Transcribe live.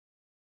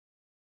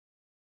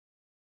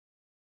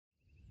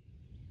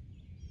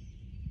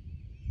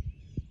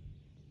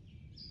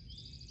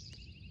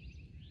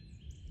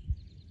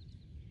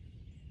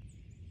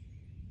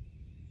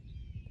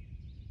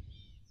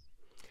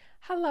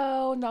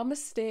Hello,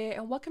 Namaste,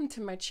 and welcome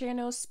to my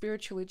channel,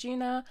 Spiritually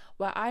Gina,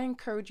 where I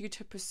encourage you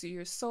to pursue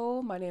your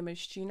soul. My name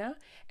is Gina,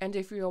 and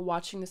if you are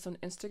watching this on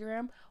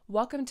Instagram,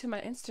 welcome to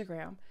my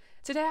Instagram.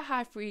 Today I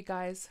have for you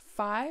guys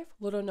 5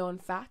 little known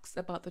facts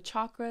about the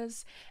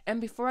chakras, and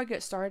before I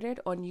get started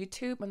on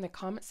YouTube in the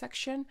comment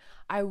section,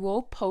 I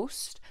will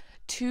post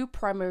 2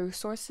 primary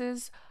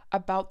sources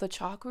about the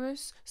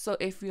chakras. So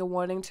if you're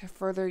wanting to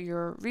further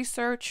your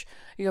research,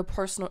 your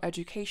personal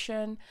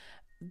education,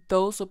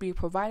 those will be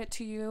provided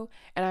to you.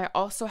 And I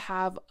also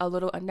have a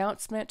little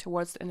announcement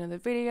towards the end of the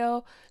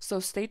video, so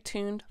stay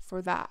tuned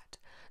for that.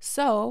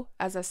 So,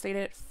 as I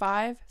stated,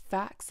 5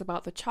 facts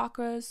about the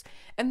chakras,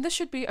 and this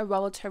should be a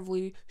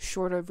relatively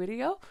shorter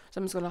video,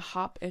 so I'm just going to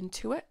hop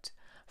into it.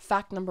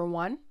 Fact number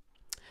 1,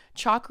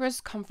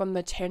 chakras come from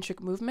the Tantric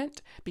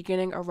movement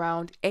beginning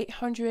around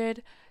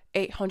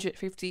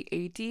 850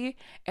 AD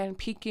and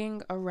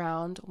peaking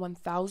around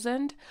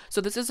 1000.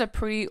 So this is a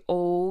pretty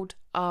old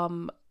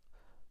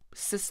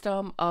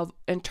system of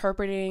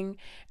interpreting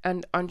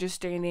and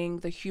understanding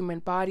the human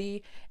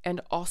body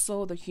and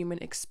also the human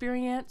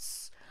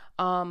experience.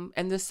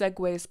 And this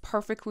segues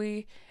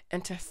perfectly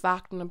into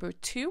fact number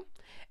 2,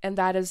 and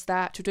that is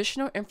that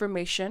traditional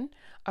information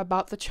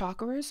about the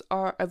chakras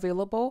are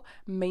available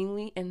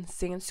mainly in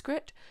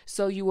Sanskrit.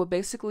 So you will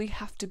basically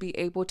have to be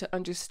able to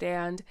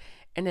understand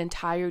an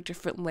entire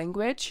different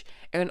language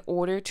in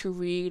order to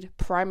read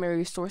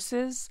primary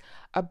sources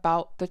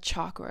about the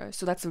chakras.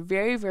 So that's a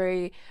very,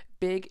 very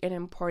big and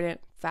important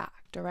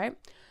fact, all right?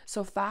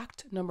 So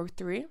fact number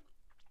 3,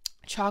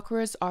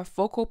 chakras are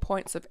focal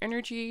points of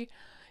energy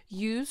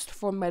used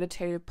for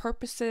meditative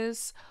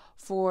purposes,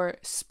 for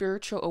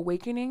spiritual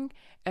awakening,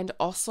 and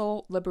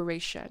also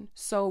liberation.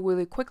 So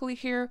really quickly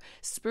here,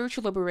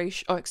 spiritual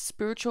liberation or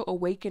spiritual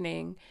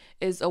awakening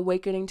is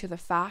awakening to the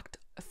facts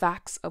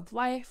of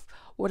life,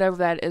 whatever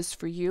that is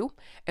for you,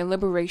 and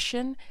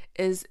liberation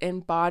is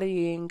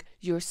embodying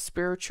your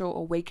spiritual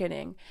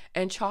awakening.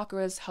 And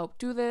chakras help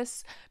do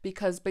this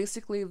because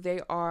basically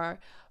they are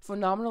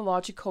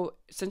phenomenological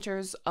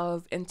centers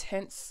of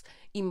intense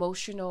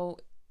emotional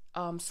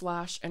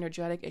slash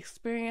energetic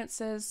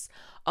experiences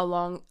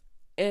along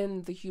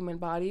in the human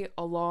body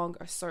along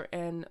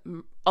certain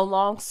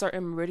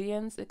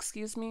meridians,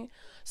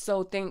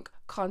 So think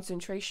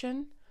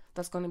concentration,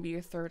 that's going to be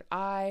your third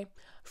eye.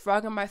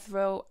 Frog in my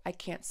throat, I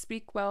can't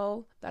speak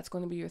well, that's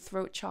going to be your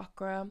throat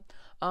chakra.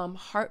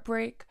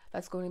 Heartbreak,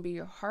 that's going to be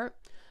your heart.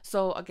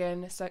 So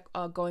again,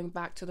 going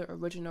back to the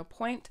original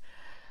point,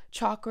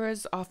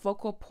 chakras are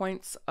focal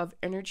points of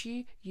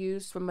energy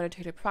used for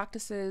meditative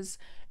practices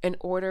in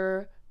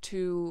order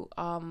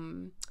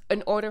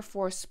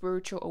for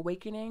spiritual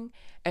awakening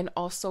and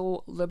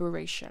also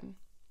liberation.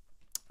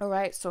 All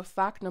right, so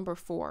fact number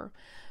 4,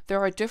 there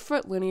are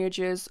different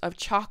lineages of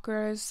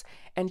chakras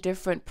and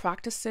different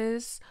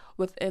practices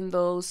within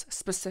those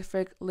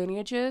specific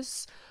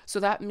lineages. So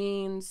that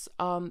means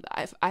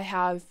I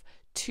have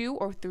 2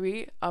 or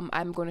 3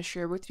 I'm going to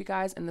share with you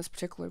guys in this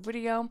particular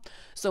video.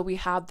 So we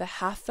have the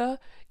Hatha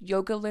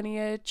yoga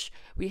lineage,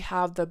 we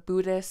have the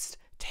Buddhist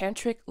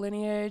Tantric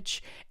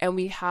lineage, and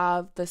we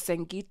have the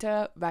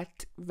Sangita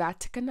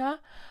Vaticana,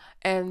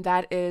 and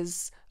that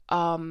is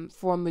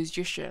for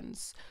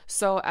musicians.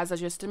 So as I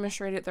just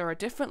demonstrated, there are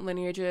different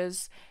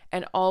lineages,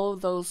 and all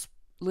of those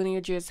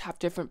lineages have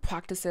different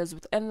practices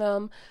within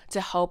them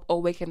to help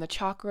awaken the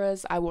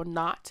chakras. I will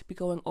not be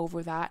going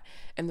over that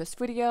in this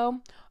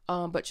video,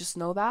 but just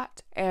know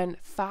that. And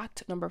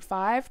fact number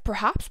 5,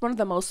 perhaps one of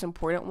the most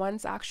important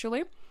ones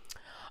actually,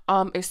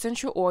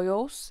 essential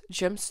oils,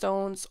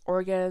 gemstones,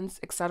 organs,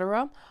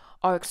 etc.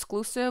 are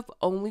exclusive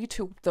only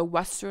to the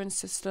Western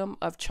system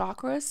of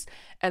chakras,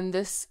 and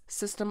this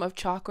system of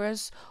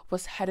chakras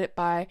was headed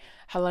by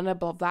Helena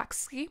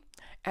Blavatsky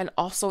and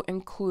also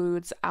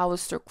includes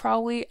Aleister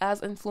Crowley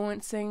as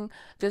influencing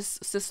this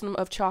system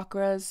of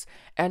chakras,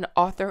 and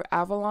Arthur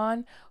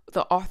Avalon,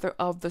 the author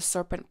of The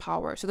Serpent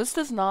Power. So this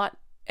does not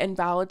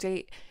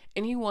invalidate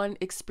anyone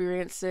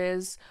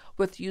experiences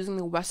with using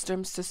the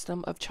Western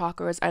system of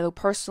chakras. I know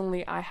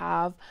personally I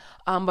have,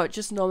 but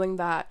just knowing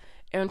that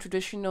in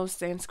traditional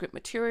Sanskrit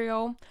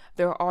material,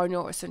 there are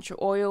no essential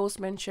oils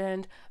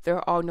mentioned,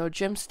 there are no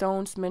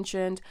gemstones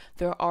mentioned,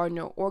 there are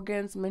no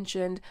organs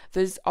mentioned.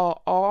 These are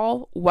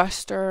all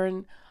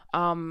Western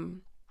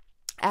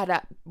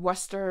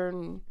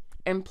Western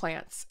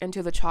implants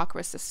into the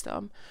chakra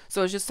system.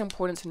 So it's just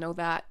important to know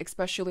that,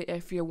 especially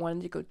if you're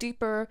wanting to go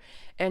deeper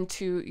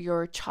into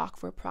your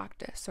chakra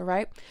practice, all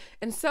right?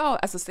 And so,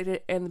 as I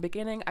stated in the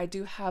beginning, I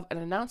do have an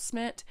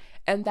announcement,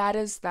 and that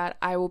is that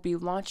I will be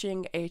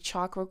launching a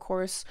chakra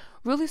course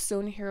really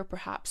soon here,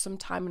 perhaps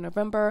sometime in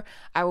November.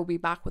 I will be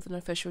back with an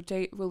official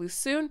date really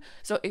soon.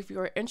 So if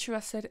you're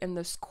interested in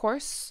this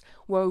course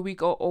where we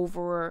go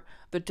over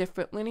the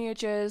different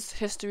lineages,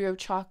 history of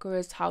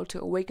chakras, how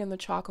to awaken the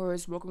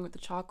chakras, working with the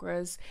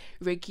chakras,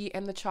 reiki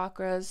and the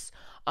chakras,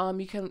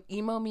 you can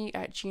email me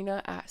at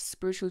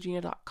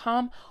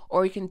gina@spiritualgina.com,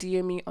 or you can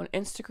DM me on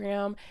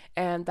Instagram,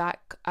 and that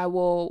I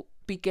will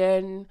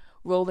begin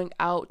rolling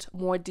out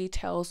more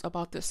details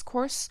about this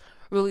course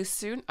really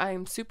soon. I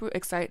am super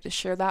excited to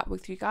share that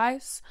with you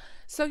guys.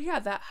 So yeah,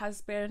 that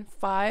has been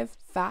 5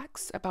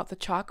 facts about the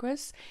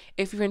chakras.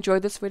 If you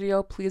enjoyed this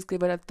video, please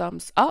give it a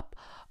thumbs up,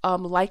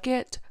 like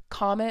it,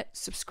 comment,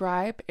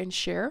 subscribe, and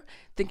share.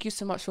 Thank you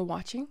so much for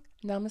watching.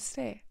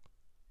 Namaste.